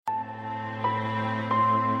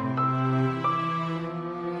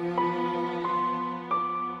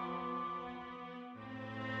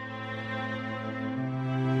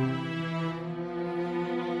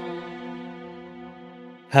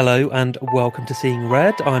Hello and welcome to Seeing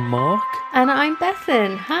Red. I'm Mark. And I'm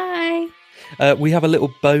Bethan. Hi. We have a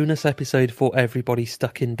little bonus episode for everybody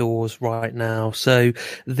stuck indoors right now. So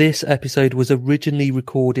this episode was originally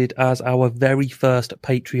recorded as our very first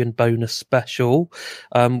Patreon bonus special.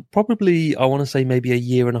 Probably, I want to say maybe a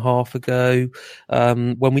year and a half ago,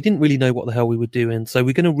 when we didn't really know what the hell we were doing. So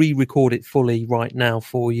we're going to re-record it fully right now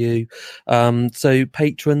for you. So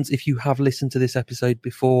patrons, if you have listened to this episode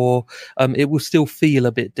before, it will still feel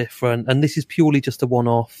a bit different. And this is purely just a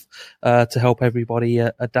one-off to help everybody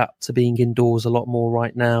adapt to being indoors a lot more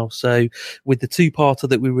right now. So with the two-parter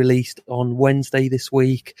that we released on Wednesday this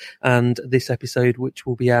week and this episode which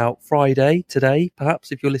will be out Friday today,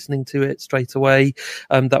 perhaps if you're listening to it straight away,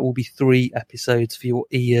 that will be 3 episodes for your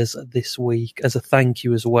ears this week as a thank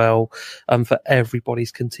you as well for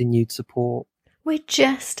everybody's continued support. We're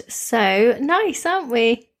just so nice, aren't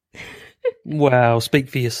we? Wow, speak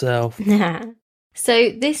for yourself. So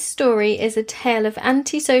this story is a tale of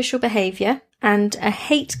antisocial behaviour and a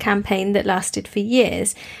hate campaign that lasted for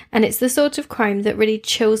years. And it's the sort of crime that really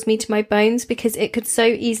chills me to my bones because it could so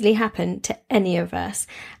easily happen to any of us.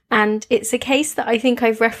 And it's a case that I think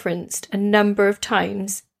I've referenced a number of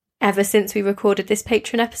times ever since we recorded this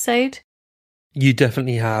Patreon episode. You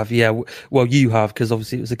definitely have, yeah. Well, you have, because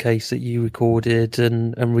obviously it was a case that you recorded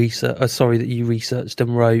and that you researched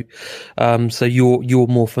and wrote. So you're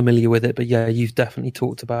more familiar with it, but yeah, you've definitely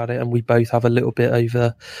talked about it, and we both have a little bit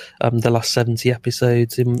over the last 70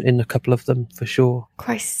 episodes in a couple of them for sure.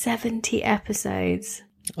 Christ, 70 episodes.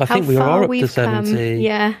 I think we are up to 70. Come.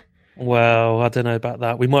 Yeah. Well, I don't know about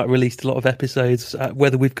that. We might have released a lot of episodes.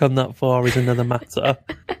 Whether we've come that far is another matter.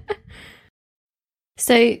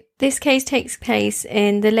 So this case takes place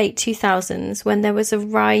in the late 2000s when there was a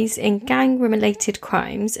rise in gang-related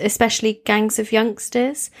crimes, especially gangs of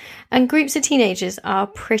youngsters. And groups of teenagers are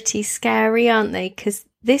pretty scary, aren't they? Because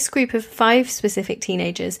this group of 5 specific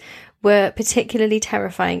teenagers were particularly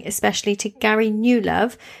terrifying, especially to Gary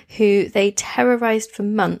Newlove, who they terrorised for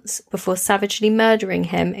months before savagely murdering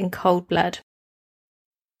him in cold blood.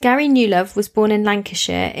 Gary Newlove was born in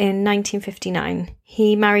Lancashire in 1959.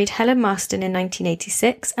 He married Helen Marston in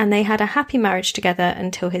 1986 and they had a happy marriage together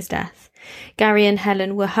until his death. Gary and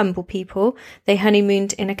Helen were humble people. They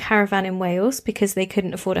honeymooned in a caravan in Wales because they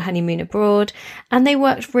couldn't afford a honeymoon abroad, and they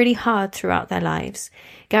worked really hard throughout their lives.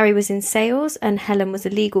 Gary was in sales and Helen was a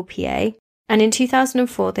legal PA, and in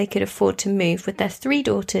 2004 they could afford to move with their 3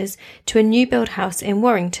 daughters to a new build house in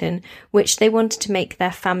Warrington, which they wanted to make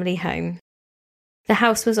their family home. The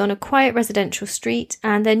house was on a quiet residential street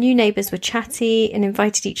and their new neighbours were chatty and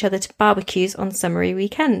invited each other to barbecues on summery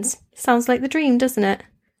weekends. Sounds like the dream, doesn't it?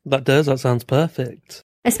 That does. That sounds perfect.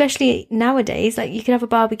 Especially nowadays, like you could have a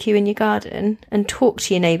barbecue in your garden and talk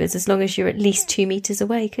to your neighbours as long as you're at least 2 metres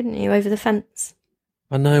away, couldn't you, over the fence?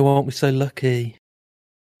 I know, aren't we so lucky?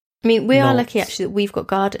 I mean, we are lucky actually that we've got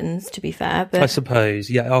gardens, to be fair. But I suppose,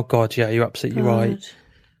 yeah. Oh God, yeah, you're absolutely right.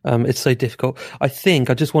 It's so difficult. I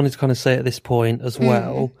just wanted to kind of say at this point as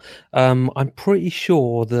well, I'm pretty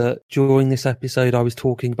sure that during this episode I was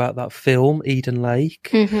talking about that film, Eden Lake,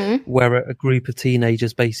 where a group of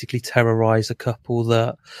teenagers basically terrorise a couple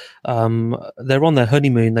that they're on their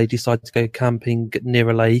honeymoon. They decide to go camping near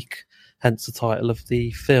a lake, hence the title of the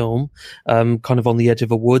film, kind of on the edge of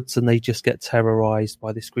a woods, and they just get terrorised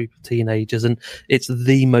by this group of teenagers. And it's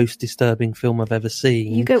the most disturbing film I've ever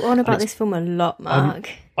seen. You go on about this film a lot, Mark.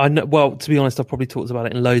 I know. Well, to be honest, I've probably talked about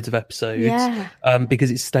it in loads of episodes, because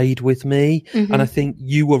it stayed with me. And I think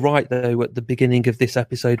you were right though at the beginning of this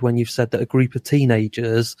episode when you've said that a group of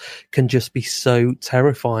teenagers can just be so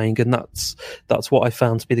terrifying, and that's what I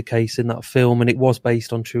found to be the case in that film. And it was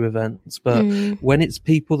based on true events, but when it's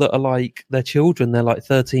people that are like they're children, they're like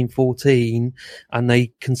 13, 14, and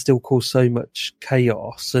they can still cause so much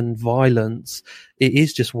chaos and violence, it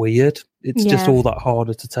is just weird. It's just all that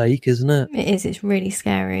harder to take, isn't it? It is. It's really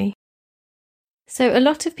scary. So a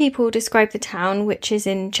lot of people describe the town, which is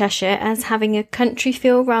in Cheshire, as having a country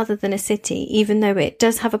feel rather than a city, even though it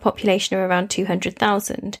does have a population of around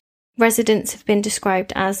 200,000. Residents have been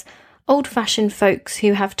described as old-fashioned folks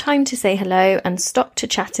who have time to say hello and stop to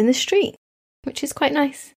chat in the street, which is quite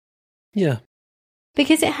nice. Yeah.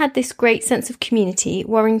 Because it had this great sense of community,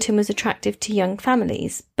 Warrington was attractive to young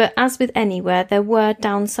families. But as with anywhere, there were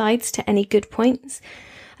downsides to any good points.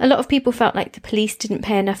 A lot of people felt like the police didn't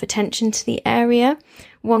pay enough attention to the area.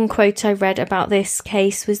 One quote I read about this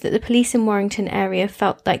case was that the police in Warrington area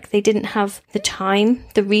felt like they didn't have the time,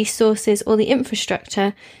 the resources or the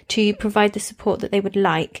infrastructure to provide the support that they would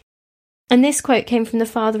like. And this quote came from the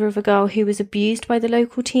father of a girl who was abused by the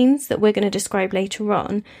local teens that we're going to describe later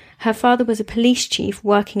on. Her father was a police chief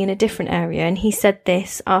working in a different area, and he said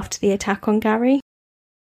this after the attack on Gary.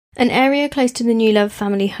 An area close to the Newlove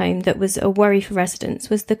family home that was a worry for residents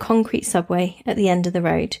was the concrete subway at the end of the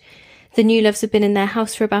road. The Newloves had been in their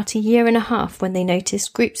house for about a year and a half when they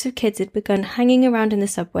noticed groups of kids had begun hanging around in the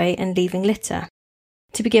subway and leaving litter.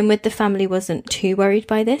 To begin with, the family wasn't too worried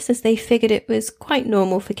by this, as they figured it was quite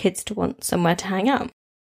normal for kids to want somewhere to hang out.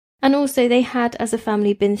 And also, they had, as a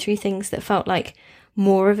family, been through things that felt like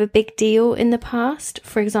more of a big deal in the past.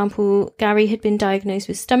 For example, Gary had been diagnosed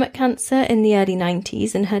with stomach cancer in the early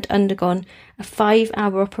 90s and had undergone a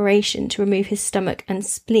 5-hour operation to remove his stomach and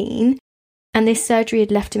spleen. And this surgery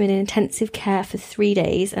had left him in intensive care for 3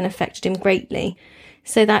 days and affected him greatly.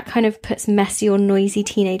 So that kind of puts messy or noisy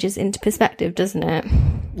teenagers into perspective, doesn't it?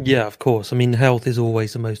 Yeah, of course. I mean, health is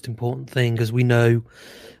always the most important thing, as we know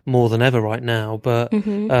more than ever right now. But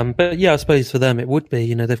but yeah, I suppose for them it would be.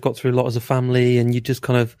 You know, they've got through a lot as a family, and you just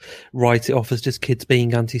kind of write it off as just kids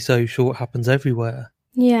being antisocial. It happens everywhere.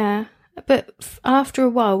 Yeah. But after a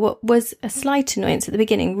while, what was a slight annoyance at the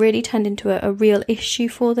beginning really turned into a real issue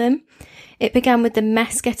for them. It began with the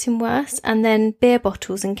mess getting worse, and then beer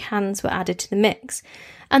bottles and cans were added to the mix.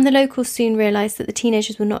 And the locals soon realised that the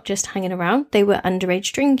teenagers were not just hanging around, they were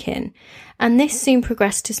underage drinking. And this soon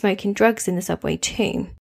progressed to smoking drugs in the subway too.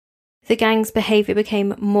 The gang's behaviour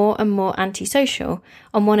became more and more antisocial.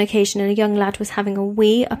 On one occasion, a young lad was having a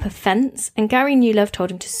wee up a fence, and Gary Newlove told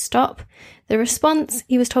him to stop. The response,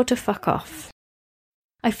 he was told to fuck off.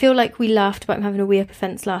 I feel like we laughed about him having a wee up a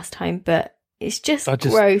fence last time, but it's just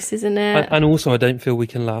gross, isn't it? And also, I don't feel we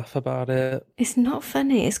can laugh about it. It's not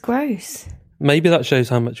funny, it's gross. Maybe that shows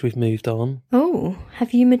how much we've moved on. Oh,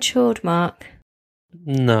 have you matured, Mark?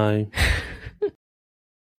 No.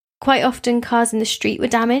 Quite often, cars in the street were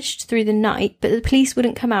damaged through the night, but the police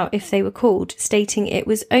wouldn't come out if they were called, stating it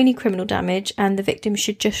was only criminal damage and the victim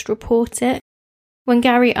should just report it. When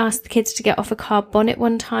Gary asked the kids to get off a car bonnet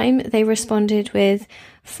one time, they responded with,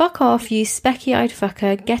 "Fuck off, you specky-eyed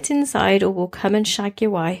fucker, get inside or we'll come and shag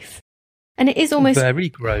your wife." And it is almost... very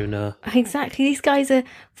grown up. Exactly. These guys are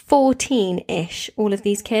 14-ish, all of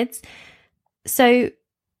these kids. So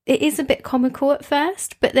it is a bit comical at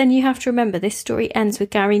first, but then you have to remember this story ends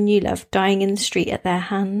with Gary Newlove dying in the street at their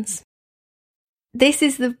hands.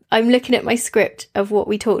 I'm looking at my script of what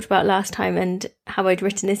we talked about last time and how I'd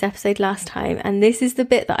written this episode last time, and this is the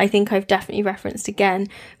bit that I think I've definitely referenced again,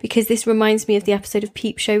 because this reminds me of the episode of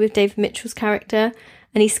Peep Show with David Mitchell's character,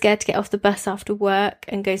 and he's scared to get off the bus after work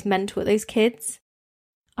and goes mental at those kids.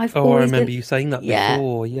 I remember you saying that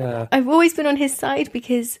before, yeah. I've always been on his side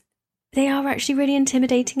because they are actually really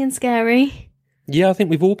intimidating and scary. Yeah, I think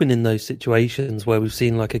we've all been in those situations where we've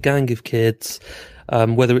seen like a gang of kids,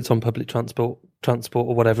 whether it's on public transport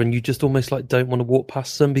or whatever, and you just almost like don't want to walk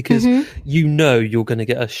past them because you know you're going to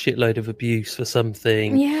get a shitload of abuse for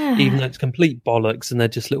something, even though it's complete bollocks and they're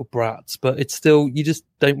just little brats, but it's still, you just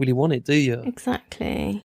don't really want it, do you?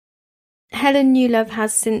 Exactly. Helen Newlove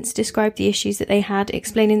has since described the issues that they had,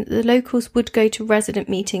 explaining that the locals would go to resident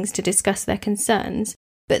meetings to discuss their concerns,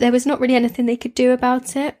 but there was not really anything they could do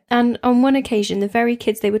about it. And on one occasion, the very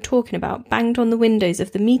kids they were talking about banged on the windows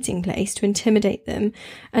of the meeting place to intimidate them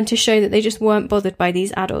and to show that they just weren't bothered by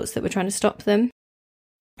these adults that were trying to stop them.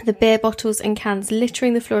 The beer bottles and cans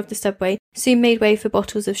littering the floor of the subway soon made way for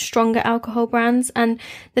bottles of stronger alcohol brands, and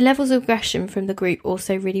the levels of aggression from the group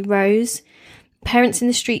also really rose. Parents in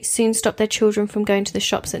the streets soon stopped their children from going to the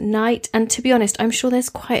shops at night, and to be honest, I'm sure there's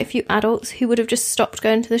quite a few adults who would have just stopped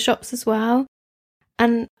going to the shops as well.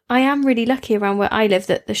 And I am really lucky around where I live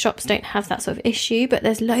that the shops don't have that sort of issue, but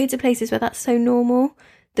there's loads of places where that's so normal.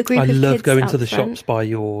 I love going to the shops by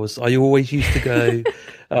yours. I always used to go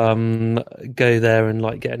go there and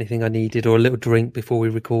like get anything I needed or a little drink before we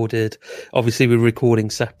recorded. Obviously we're recording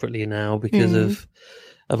separately now because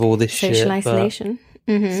of all this social isolation.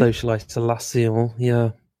 Social isolation,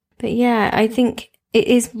 yeah. But yeah, I think it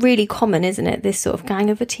is really common, isn't it? This sort of gang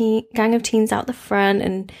of teens out the front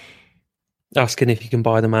and asking if you can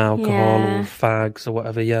buy them alcohol or fags or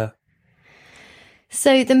whatever, yeah.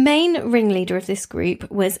 So the main ringleader of this group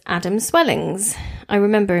was Adam Swellings. I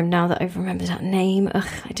remember him now that I've remembered that name. Ugh,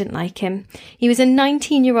 I didn't like him. He was a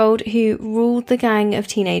 19-year-old who ruled the gang of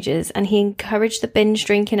teenagers, and he encouraged the binge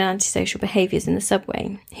drinking and antisocial behaviours in the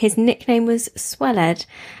subway. His nickname was Swelled,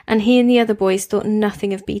 and he and the other boys thought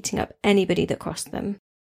nothing of beating up anybody that crossed them.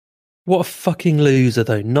 What a fucking loser,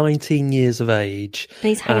 though. 19 years of age. And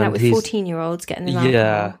he's hanging out with 14-year-olds, getting them alcohol.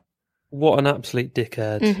 Yeah. What an absolute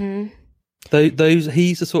dickhead.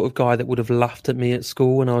 He's the sort of guy that would have laughed at me at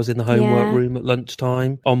school when I was in the homework room at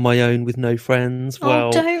lunchtime on my own with no friends.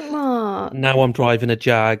 Well, don't, Mark. Now I'm driving a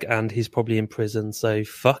Jag and he's probably in prison, so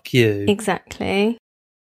fuck you. Exactly.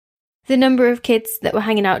 The number of kids that were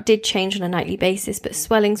hanging out did change on a nightly basis, but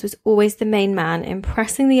Swellings was always the main man,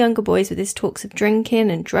 impressing the younger boys with his talks of drinking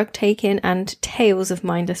and drug taking and tales of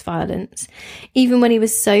mindless violence. Even when he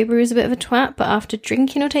was sober, he was a bit of a twat, but after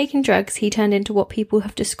drinking or taking drugs, he turned into what people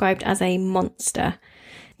have described as a monster.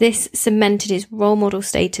 This cemented his role model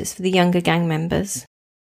status for the younger gang members.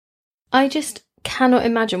 I just cannot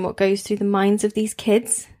imagine what goes through the minds of these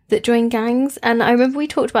kids that join gangs, and I remember we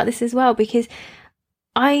talked about this as well, because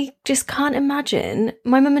I just can't imagine.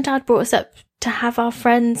 My mum and dad brought us up to have our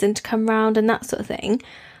friends and to come round and that sort of thing.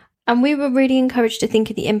 And we were really encouraged to think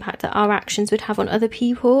of the impact that our actions would have on other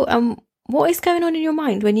people. And what is going on in your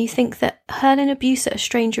mind when you think that hurling abuse at a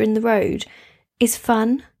stranger in the road is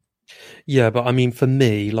fun? Yeah, but I mean, for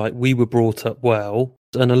me, like, we were brought up well,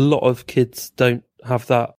 and a lot of kids don't have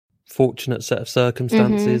that fortunate set of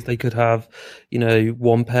circumstances. They could have,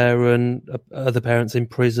 one parent, other parents in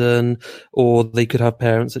prison, or they could have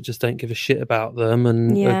parents that just don't give a shit about them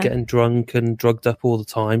and are getting drunk and drugged up all the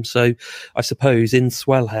time. So I suppose in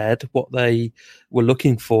Swellhead, what they were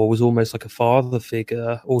looking for was almost like a father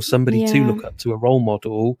figure or somebody to look up to, a role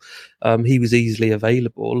model. He was easily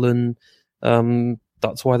available, and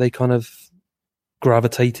that's why they kind of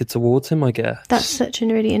gravitated towards him, I guess. That's such a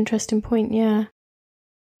really interesting point, yeah.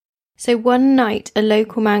 So one night, a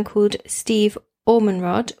local man called Steve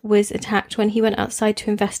Ormanrod was attacked when he went outside to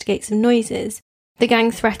investigate some noises. The gang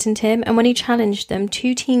threatened him, and when he challenged them,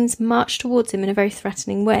 two teens marched towards him in a very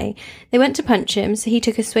threatening way. They went to punch him, so he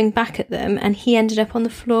took a swing back at them, and he ended up on the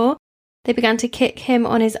floor. They began to kick him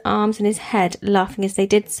on his arms and his head, laughing as they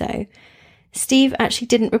did so. Steve actually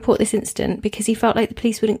didn't report this incident because he felt like the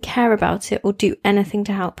police wouldn't care about it or do anything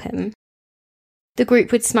to help him. The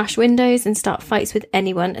group would smash windows and start fights with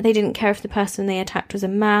anyone. They didn't care if the person they attacked was a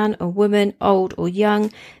man, a woman, old or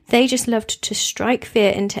young. They just loved to strike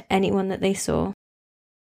fear into anyone that they saw.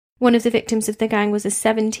 One of the victims of the gang was a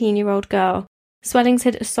 17-year-old girl. Swellings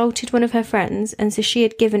had assaulted one of her friends, and so she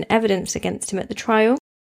had given evidence against him at the trial.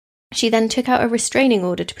 She then took out a restraining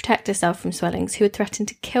order to protect herself from Swellings, who had threatened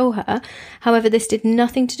to kill her. However, this did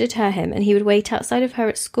nothing to deter him, and he would wait outside of her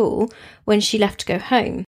at school when she left to go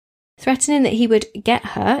home. Threatening that he would get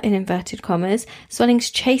her, in inverted commas, Swellings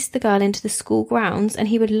chased the girl into the school grounds, and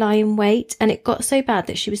he would lie in wait, and it got so bad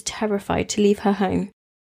that she was terrified to leave her home.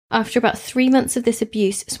 After about 3 months of this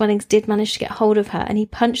abuse, Swellings did manage to get hold of her, and he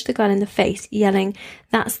punched the girl in the face, yelling,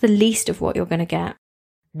 "That's the least of what you're going to get."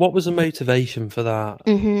 What was the motivation for that?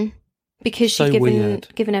 Because she'd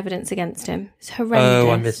given evidence against him. It's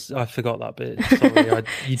horrendous. I forgot that bit. Sorry,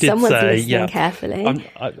 you did Someone's say, listening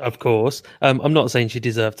carefully. Of course. I'm not saying she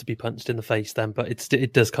deserved to be punched in the face then, but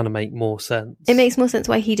it does kind of make more sense. It makes more sense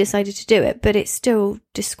why he decided to do it, but it's still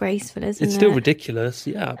disgraceful, isn't it? It's still ridiculous,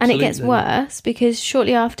 yeah, absolutely. And it gets worse because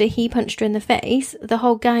shortly after he punched her in the face, the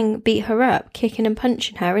whole gang beat her up, kicking and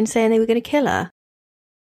punching her and saying they were going to kill her.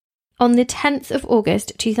 On the 10th of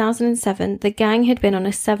August 2007, the gang had been on a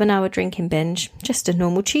 7-hour drinking binge. Just a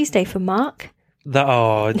normal Tuesday for Mark.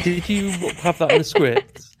 Did you have that in the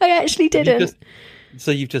script? I actually didn't. So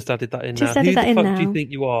you've just added that in now. Who the fuck do you think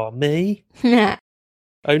you are? Me? Nah.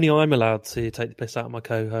 Only I'm allowed to take the piss out of my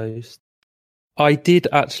co-host. I did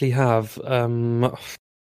actually have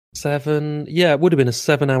it would have been a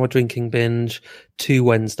 7-hour drinking binge 2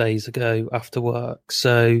 Wednesdays ago after work.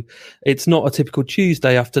 So it's not a typical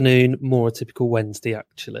Tuesday afternoon, more a typical Wednesday,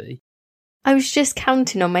 actually. I was just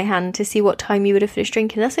counting on my hand to see what time you would have finished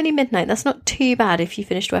drinking. That's only midnight. That's not too bad if you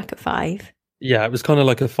finished work at 5. Yeah, it was kind of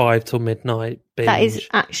like a 5 till midnight binge. That is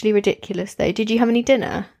actually ridiculous, though. Did you have any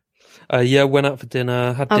dinner? Went out for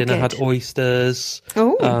dinner, had oysters.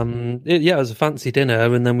 Oh. It was a fancy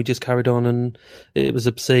dinner, and then we just carried on, and it was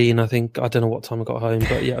obscene. I don't know what time I got home,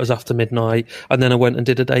 but yeah, it was after midnight. And then I went and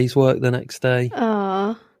did a day's work the next day.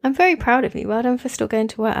 Oh, I'm very proud of you. Well done for still going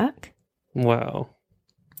to work. Wow.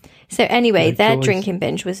 So anyway, their drinking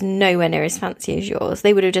binge was nowhere near as fancy as yours.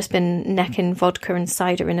 They would have just been necking vodka and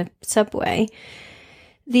cider in a Subway.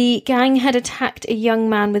 The gang had attacked a young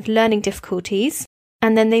man with learning difficulties,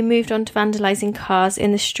 and then they moved on to vandalising cars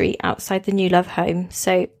in the street outside the Newlove home,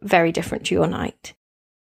 so very different to your night.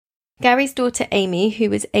 Gary's daughter Amy, who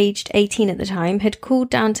was aged 18 at the time, had called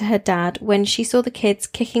down to her dad when she saw the kids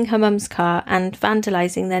kicking her mum's car and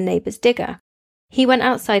vandalising their neighbour's digger. He went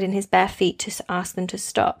outside in his bare feet to ask them to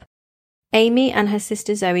stop. Amy and her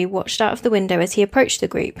sister Zoe watched out of the window as he approached the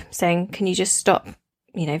group, saying, "Can you just stop,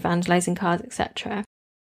 vandalising cars, etc."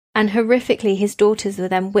 And horrifically, his daughters were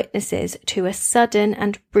then witnesses to a sudden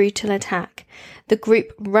and brutal attack. The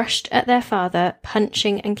group rushed at their father,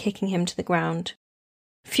 punching and kicking him to the ground.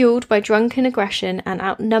 Fueled by drunken aggression and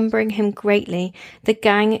outnumbering him greatly, the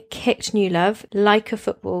gang kicked Newlove like a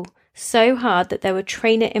football, so hard that there were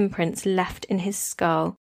trainer imprints left in his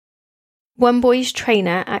skull. One boy's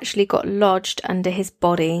trainer actually got lodged under his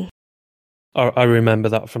body. I remember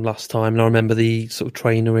that from last time, and I remember the sort of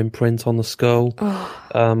trainer imprint on the skull.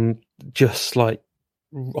 Just like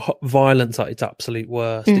violence at its absolute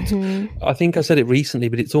worst. I think I said it recently,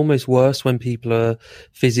 but it's almost worse when people are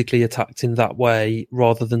physically attacked in that way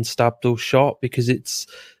rather than stabbed or shot, because it's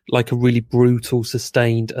like a really brutal,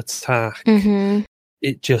 sustained attack.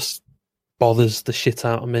 It just bothers the shit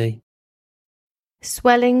out of me.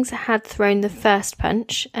 Swellings had thrown the first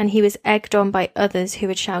punch, and he was egged on by others who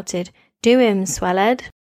had shouted, "Do him, Swelled."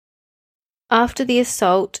 After the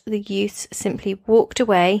assault, the youths simply walked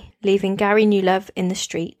away, leaving Gary Newlove in the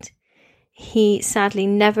street. He sadly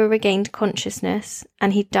never regained consciousness,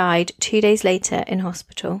 and he died 2 days later in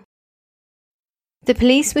hospital. The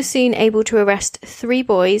police were soon able to arrest 3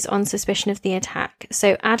 boys on suspicion of the attack.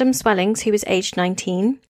 So Adam Swellings, who was aged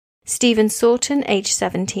 19, Stephen Sorton, aged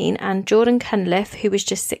 17, and Jordan Cunliffe, who was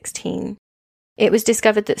just 16. It was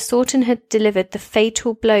discovered that Sorton had delivered the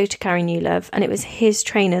fatal blow to Gary Newlove, and it was his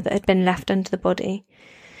trainer that had been left under the body.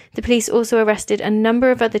 The police also arrested a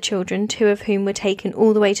number of other children, 2 of whom were taken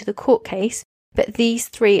all the way to the court case, but these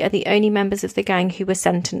 3 are the only members of the gang who were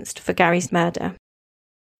sentenced for Gary's murder.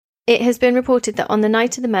 It has been reported that on the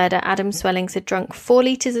night of the murder, Adam Swellings had drunk 4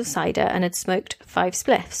 litres of cider and had smoked 5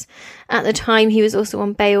 spliffs. At the time, he was also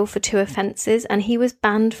on bail for 2 offences, and he was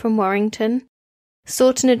banned from Warrington.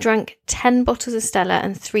 Sorton had drank 10 bottles of Stella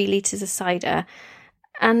and 3 litres of cider.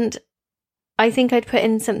 And I think I'd put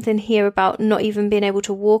in something here about not even being able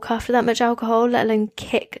to walk after that much alcohol, let alone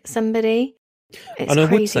kick somebody. It's and I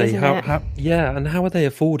crazy, would say, how are they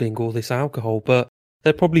affording all this alcohol? But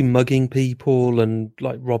they're probably mugging people and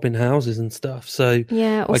like robbing houses and stuff. So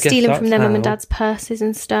yeah, or stealing from their mum and dad's purses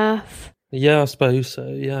and stuff. Yeah, I suppose so,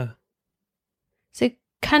 yeah. So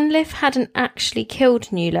Cunliffe hadn't actually killed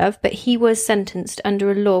Newlove, but he was sentenced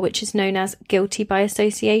under a law which is known as guilty by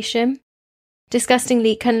association.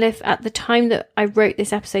 Disgustingly, Cunliffe, at the time that I wrote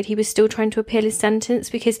this episode, he was still trying to appeal his sentence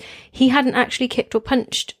because he hadn't actually kicked or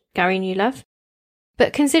punched Gary Newlove.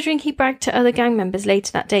 But considering he bragged to other gang members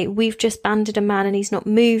later that day, "We've just banded a man and he's not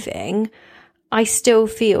moving," I still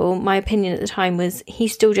feel, my opinion at the time was,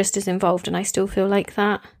 he's still just as involved, and I still feel like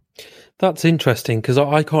that. That's interesting, because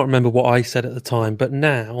I can't remember what I said at the time, but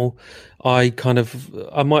now I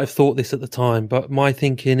might have thought this at the time, but my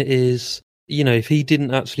thinking is, you know, if he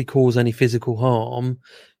didn't actually cause any physical harm,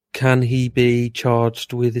 can he be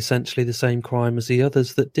charged with essentially the same crime as the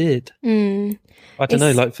others that did? I don't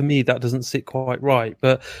know, like for me, that doesn't sit quite right.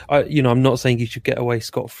 But, I'm not saying he should get away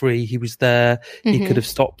scot-free. He was there, he could have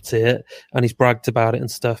stopped it, and he's bragged about it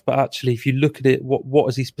and stuff. But actually, if you look at it, what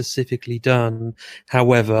has he specifically done?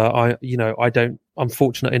 However, I'm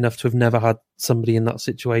fortunate enough to have never had somebody in that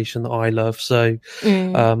situation that I love. So,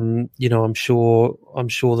 I'm sure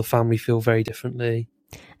the family feel very differently.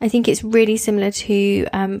 I think it's really similar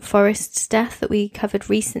to Forrest's death that we covered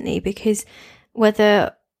recently, because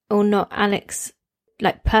whether or not Alex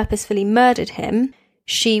purposefully murdered him,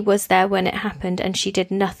 she was there when it happened and she did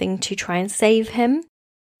nothing to try and save him.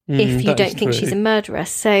 If you don't think she's a murderer.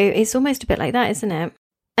 So it's almost a bit like that, isn't it?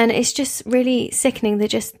 And it's just really sickening that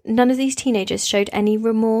just none of these teenagers showed any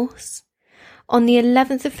remorse. On the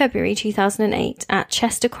 11th of February 2008, at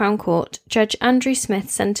Chester Crown Court, Judge Andrew Smith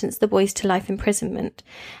sentenced the boys to life imprisonment.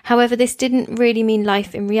 However, this didn't really mean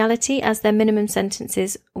life in reality, as their minimum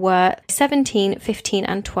sentences were 17, 15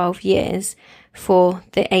 and 12 years for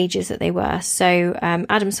the ages that they were. So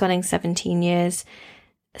Adam Swellings, 17 years,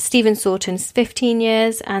 Stephen Sorton's 15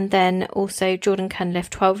 years, and then also Jordan Cunliffe,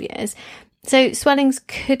 12 years. So Swellings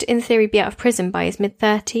could, in theory, be out of prison by his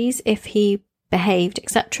mid-30s if he behaved,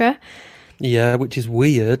 etc. Yeah, which is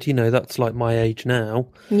weird. That's like my age now.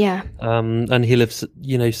 Yeah. And he'll have,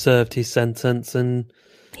 served his sentence, and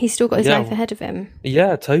he's still got his life ahead of him.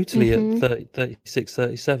 Yeah, totally. At 36,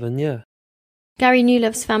 37, yeah. Gary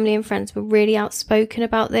Newlove's family and friends were really outspoken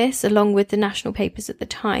about this, along with the national papers at the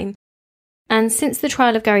time. And since the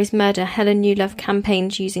trial of Gary's murder, Helen Newlove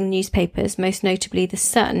campaigned using newspapers, most notably The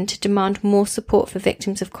Sun, to demand more support for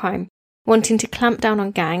victims of crime, wanting to clamp down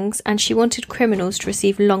on gangs, and she wanted criminals to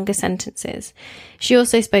receive longer sentences. She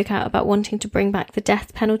also spoke out about wanting to bring back the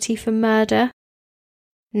death penalty for murder.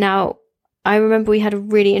 Now, I remember we had a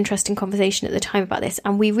really interesting conversation at the time about this,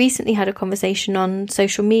 and we recently had a conversation on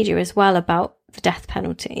social media as well about the death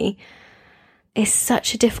penalty. It's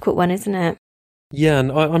such a difficult one, isn't it? Yeah,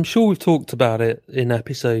 and I'm sure we've talked about it in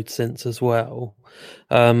episodes since as well.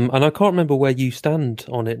 And I can't remember where you stand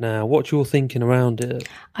on it now. What's your thinking around it?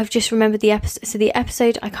 I've just remembered the episode. So the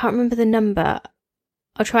episode, I can't remember the number.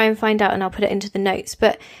 I'll try and find out and I'll put it into the notes.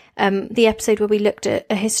 But the episode where we looked at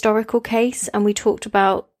a historical case and we talked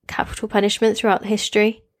about capital punishment throughout the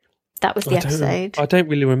history. That was the episode. I don't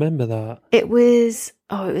really remember that. It was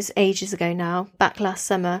ages ago now, back last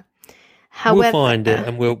summer. However, we'll find it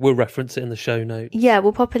and we'll reference it in the show notes. Yeah,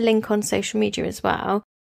 we'll pop a link on social media as well.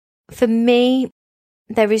 For me,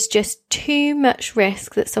 there is just too much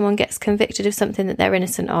risk that someone gets convicted of something that they're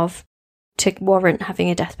innocent of to warrant having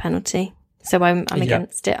a death penalty. So I'm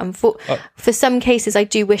against it. For some cases, I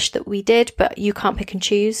do wish that we did, but you can't pick and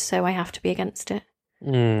choose, so I have to be against it.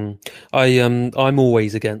 I'm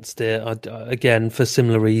always against it. Again, for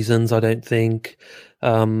similar reasons. I don't think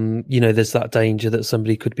there's that danger that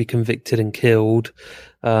somebody could be convicted and killed,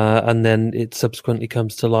 and then it subsequently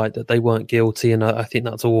comes to light that they weren't guilty, and I think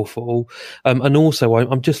that's awful. And also,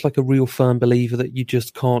 I'm just like a real firm believer that you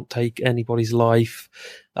just can't take anybody's life,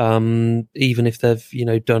 even if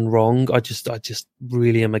they've done wrong. I just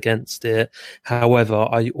really am against it. However,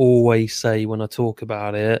 I always say when I talk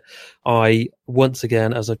about it, once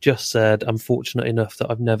again, as I've just said, I'm fortunate enough that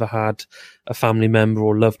I've never had a family member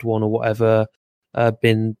or loved one or whatever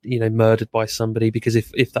been murdered by somebody, because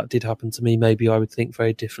if that did happen to me, maybe I would think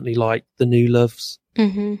very differently, like the Newloves.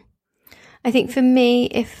 I think for me,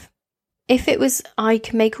 if it was I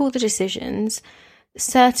can make all the decisions,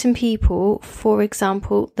 certain people, for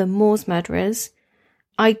example the Moors murderers,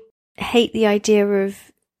 I hate the idea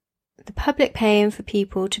of the public paying for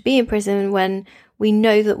people to be in prison when we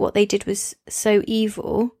know that what they did was so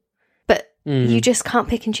evil. You just can't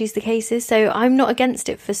pick and choose the cases. So I'm not against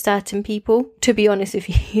it for certain people, to be honest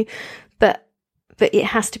with you. But it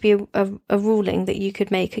has to be a ruling that you could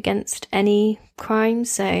make against any crime.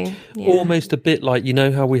 So yeah. Almost a bit like,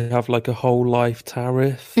 how we have like a whole life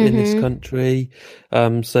tariff in this country.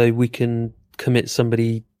 So we can commit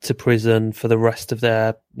somebody to prison for the rest of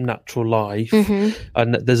their natural life.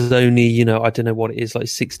 And there's only, I don't know what it is, like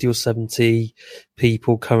 60 or 70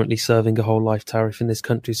 people currently serving a whole life tariff in this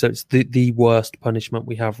country. So it's the worst punishment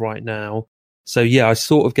we have right now. So yeah, I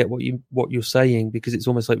sort of get what you're saying, because it's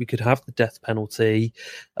almost like we could have the death penalty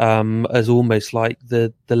as almost like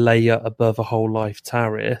the layer above a whole life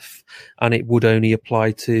tariff, and it would only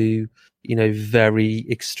apply to, very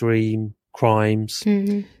extreme crimes.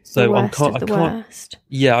 So I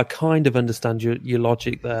kind of understand your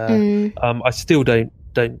logic there. I still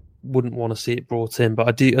wouldn't want to see it brought in, but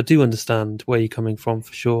I do understand where you're coming from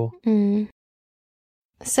for sure.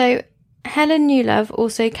 So Helen Newlove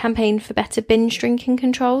also campaigned for better binge drinking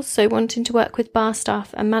controls, so wanting to work with bar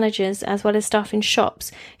staff and managers as well as staff in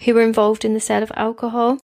shops who were involved in the sale of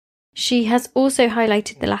alcohol. She has also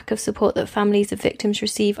highlighted the lack of support that families of victims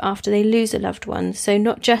receive after they lose a loved one, so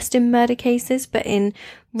not just in murder cases, but in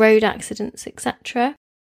road accidents, etc.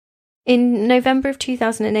 In November of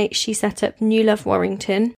 2008, she set up Newlove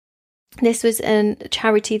Warrington. This was a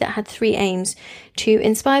charity that had 3 aims: to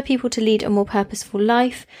inspire people to lead a more purposeful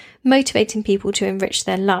life, motivating people to enrich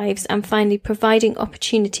their lives, and finally providing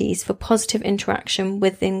opportunities for positive interaction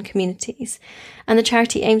within communities. And the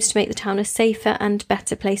charity aims to make the town a safer and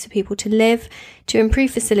better place for people to live, to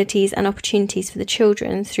improve facilities and opportunities for the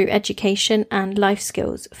children through education and life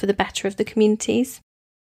skills for the better of the communities.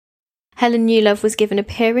 Helen Newlove was given a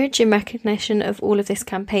peerage in recognition of all of this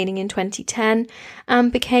campaigning in 2010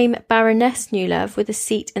 and became Baroness Newlove with a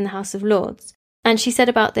seat in the House of Lords. And she said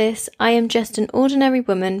about this, "I am just an ordinary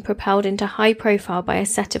woman propelled into high profile by a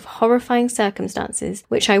set of horrifying circumstances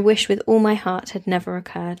which I wish with all my heart had never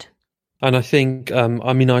occurred." And I think,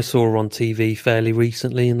 I saw her on TV fairly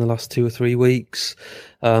recently in the last 2 or 3 weeks,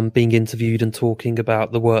 being interviewed and talking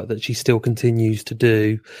about the work that she still continues to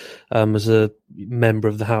do as a member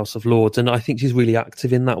of the House of Lords. And I think she's really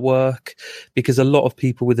active in that work, because a lot of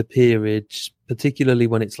people with a peerage, particularly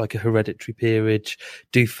when it's like a hereditary peerage,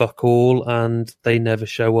 do fuck all and they never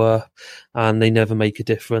show up and they never make a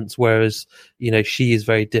difference. Whereas, she is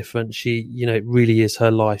very different. She, it really is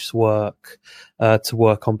her life's work to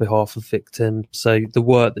work on behalf of victims. So the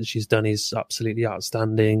work that she's done is absolutely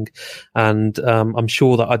outstanding. And I'm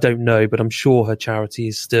sure that, I don't know, but I'm sure her charity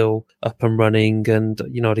is still up and running. And,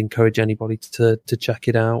 I'd encourage anybody to check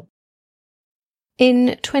it out.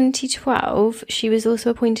 In 2012, she was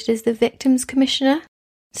also appointed as the Victims Commissioner.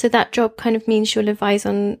 So that job kind of means she'll advise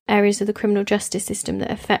on areas of the criminal justice system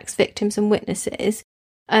that affects victims and witnesses.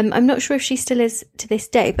 I'm not sure if she still is to this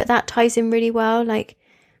day, but that ties in really well. I'm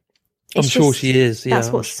sure she is. Yeah,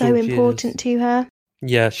 that's what's so important to her.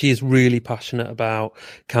 Yeah, she is really passionate about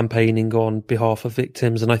campaigning on behalf of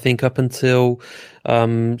victims. And I think up until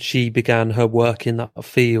she began her work in that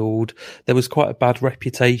field, there was quite a bad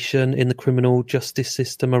reputation in the criminal justice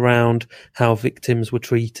system around how victims were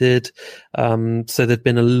treated. So there've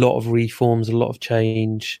been a lot of reforms, a lot of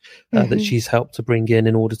change that she's helped to bring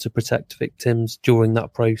in order to protect victims during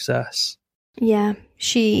that process. Yeah,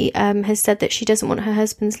 she has said that she doesn't want her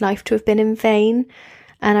husband's life to have been in vain.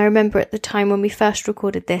 And I remember at the time when we first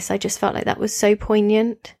recorded this, I just felt like that was so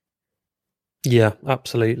poignant. Yeah,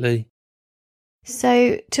 absolutely.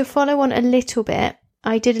 So to follow on a little bit,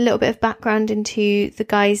 I did a little bit of background into the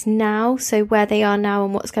guys now, so where they are now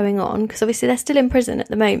and what's going on, because obviously they're still in prison at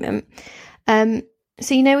the moment. So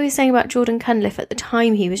we were saying about Jordan Cunliffe at the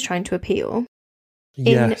time he was trying to appeal.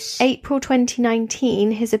 Yes. In April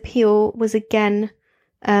 2019, his appeal was again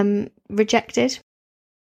rejected.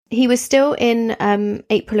 He was still in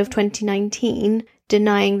April of 2019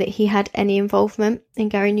 denying that he had any involvement in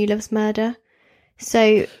Gary Newlove's murder.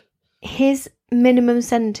 So his minimum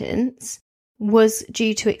sentence was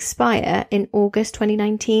due to expire in August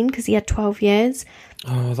 2019 because he had 12 years.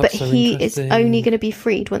 Oh, that's but so he is only going to be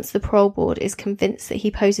freed once the parole board is convinced that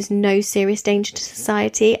he poses no serious danger to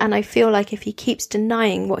society. And I feel like if he keeps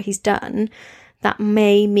denying what he's done, that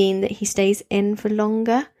may mean that he stays in for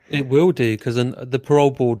longer. It will do, because the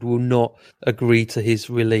parole board will not agree to his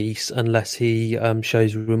release unless he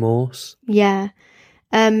shows remorse. Yeah.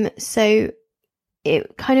 So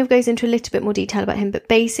it kind of goes into a little bit more detail about him, but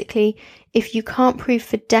basically, if you can't prove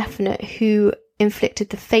for definite who inflicted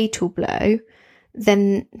the fatal blow,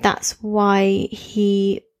 then that's why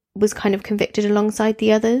he was kind of convicted alongside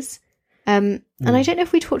the others. And I don't know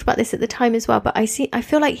if we talked about this at the time as well, but I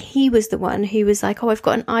feel like he was the one who was like, oh, I've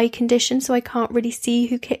got an eye condition, so I can't really see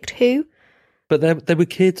who kicked who. But they were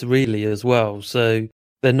kids really as well, so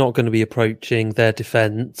they're not going to be approaching their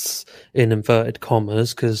defence in inverted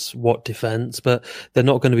commas, because what defence? But they're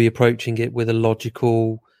not going to be approaching it with a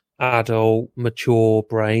logical, adult, mature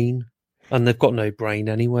brain. And they've got no brain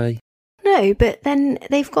anyway. No, but then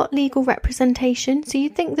they've got legal representation, so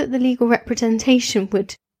you'd think that the legal representation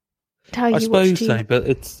would tell you I suppose what to do. so, but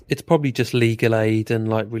it's probably just legal aid and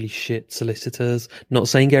like really shit solicitors. Not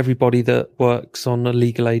saying everybody that works on a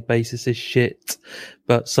legal aid basis is shit,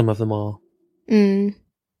 but some of them are.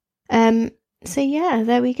 So yeah,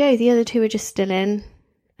 there we go. The other two are just still in.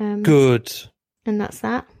 Good. And that's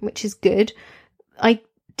that, which is good. I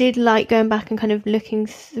did like going back and kind of looking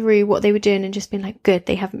through what they were doing and just being like, good,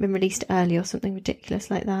 they haven't been released early or something ridiculous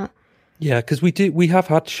like that. Yeah, because we have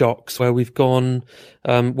had shocks where we've gone,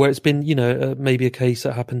 where it's been, maybe a case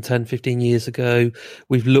that happened 10, 15 years ago.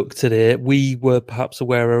 We've looked at it. We were perhaps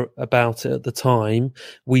aware about it at the time.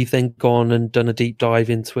 We've then gone and done a deep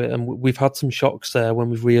dive into it. And we've had some shocks there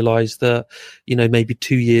when we've realised that, maybe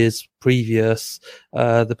 2 years previous,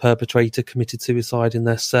 the perpetrator committed suicide in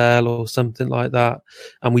their cell or something like that.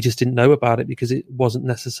 And we just didn't know about it because it wasn't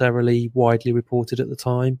necessarily widely reported at the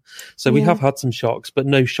time. So we have had some shocks, but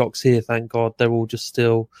no shocks here. Thank God. They're all just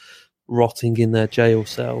still rotting in their jail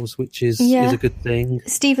cells, which is a good thing.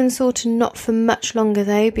 Stephen Sorton not for much longer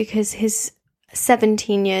though, because his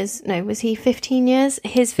 17 years, no, was he 15 years?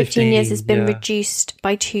 His 15 years has been reduced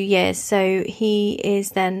by 2 years. So he is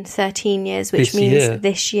then 13 years, which means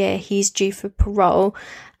this year he's due for parole.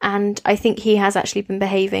 And I think he has actually been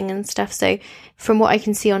behaving and stuff. So from what I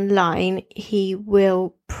can see online, he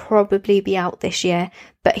will probably be out this year,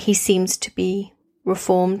 but he seems to be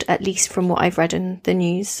reformed, at least from what I've read in the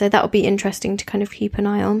news. So that'll be interesting to kind of keep an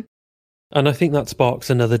eye on. And I think that sparks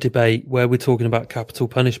another debate where we're talking about capital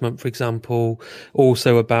punishment, for example,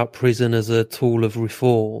 also about prison as a tool of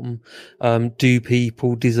reform. Do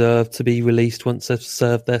people deserve to be released once they've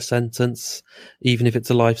served their sentence, even if it's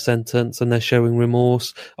a life sentence and they're showing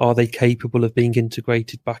remorse? Are they capable of being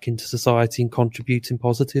integrated back into society and contributing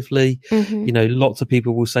positively? Lots of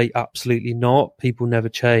people will say absolutely not. People never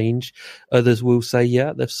change. Others will say,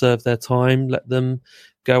 yeah, they've served their time. Let them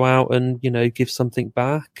go out and, give something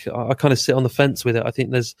back. I kind of sit on the fence with it. I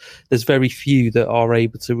think there's very few that are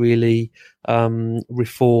able to really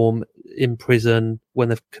reform in prison when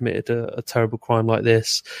they've committed a terrible crime like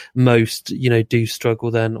this. Most, do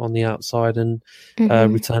struggle then on the outside and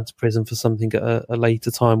return to prison for something at a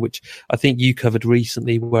later time, which I think you covered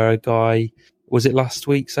recently, where a guy, was it last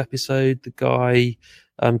week's episode? The guy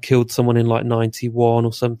killed someone in like 91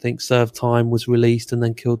 or something, served time, was released, and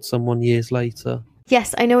then killed someone years later.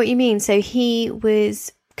 Yes, I know what you mean. So he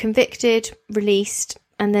was convicted, released,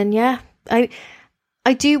 and then,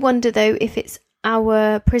 I do wonder, though, if it's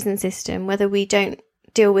our prison system, whether we don't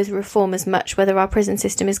deal with reform as much, whether our prison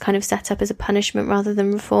system is kind of set up as a punishment rather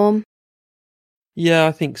than reform. Yeah,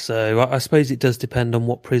 I think so. I suppose it does depend on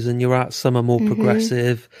what prison you're at. Some are more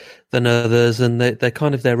progressive than others, and they're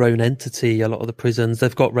kind of their own entity. A lot of the prisons,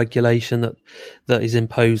 they've got regulation that is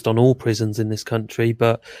imposed on all prisons in this country,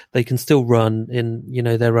 but they can still run in,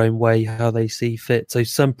 their own way, how they see fit. So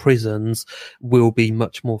some prisons will be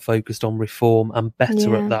much more focused on reform and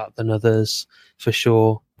better at that than others, for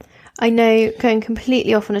sure. I know, going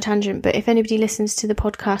completely off on a tangent, but if anybody listens to the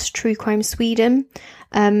podcast True Crime Sweden,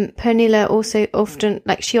 Pernilla also often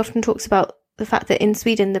talks about the fact that in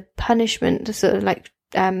Sweden, the punishment, the sort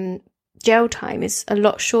of jail time is a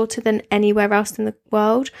lot shorter than anywhere else in the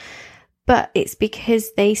world. But it's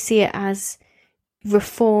because they see it as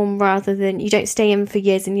reform rather than, you don't stay in for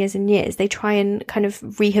years and years and years. They try and kind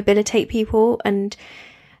of rehabilitate people, and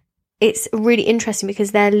it's really interesting because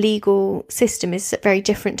their legal system is very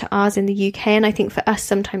different to ours in the UK. And I think for us,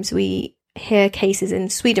 sometimes we hear cases in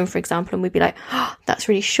Sweden, for example, and we'd be like, oh, that's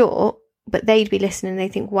really short. But they'd be listening and they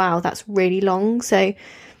think, wow, that's really long. So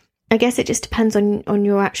I guess it just depends on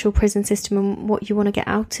your actual prison system and what you want to get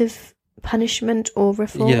out of punishment or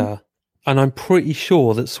reform. Yeah. And I'm pretty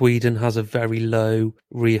sure that Sweden has a very low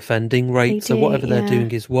reoffending rate. So whatever they're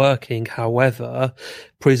doing is working. However,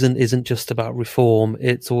 prison isn't just about reform.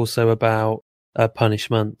 It's also about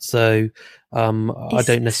punishment. So I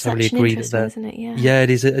don't necessarily agree that isn't it? Yeah,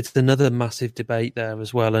 it is. It's another massive debate there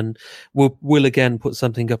as well. And we'll again put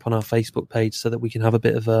something up on our Facebook page so that we can have a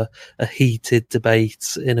bit of a heated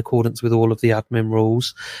debate in accordance with all of the admin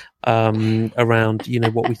rules around,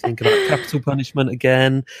 what we think about capital punishment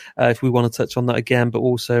again, if we want to touch on that again, but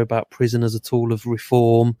also about prison as a tool of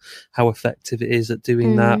reform, how effective it is at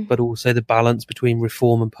doing that, but also the balance between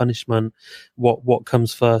reform and punishment. What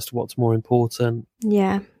comes first? What's more important?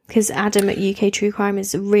 Yeah. Because Adam at UK True Crime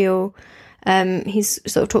is a real, he's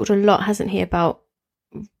sort of talked a lot, hasn't he, about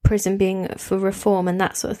prison being for reform and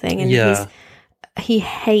that sort of thing. And he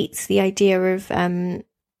hates the idea of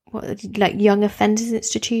young offenders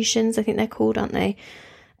institutions, I think they're called, aren't they?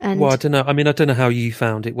 And well, I don't know. I mean, I don't know how you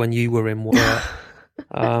found it when you were in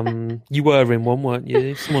one. You were in one, weren't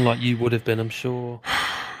you? Someone like you would have been, I'm sure.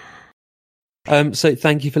 So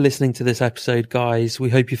thank you for listening to this episode, guys.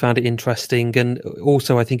 We hope you found it interesting, and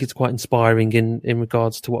also I think it's quite inspiring in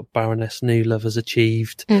regards to what Baroness Newlove has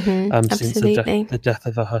achieved since the death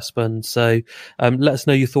of her husband. So let us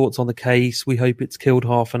know your thoughts on the case. We hope it's killed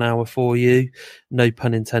half an hour for you. No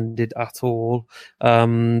pun intended at all.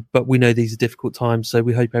 But we know these are difficult times, so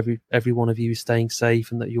we hope every one of you is staying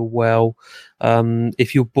safe and that you're well.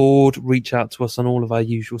 If you're bored, reach out to us on all of our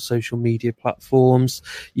usual social media platforms.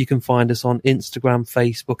 You can find us on Instagram,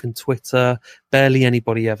 Facebook and Twitter. Barely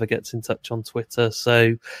anybody ever gets in touch on Twitter.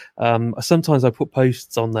 So sometimes I put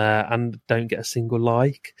posts on there and don't get a single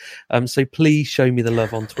like. So please show me the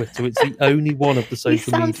love on Twitter. It's the only one of the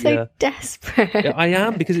social media. You sound so desperate. Yeah, I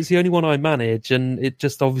am, because it's the only one I manage, and it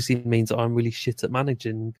just obviously means that I'm really shit at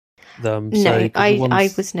managing them. No,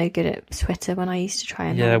 I was no good at Twitter when I used to try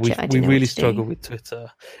and manage it. We really struggle with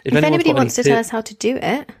Twitter. If anybody wants to tell us how to do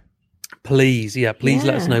it, please let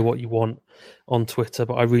us know what you want on Twitter,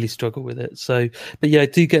 but I really struggle with it. So, but yeah,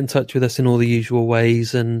 do get in touch with us in all the usual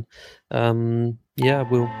ways, and we'll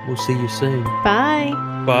see you soon. Bye.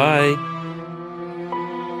 Bye.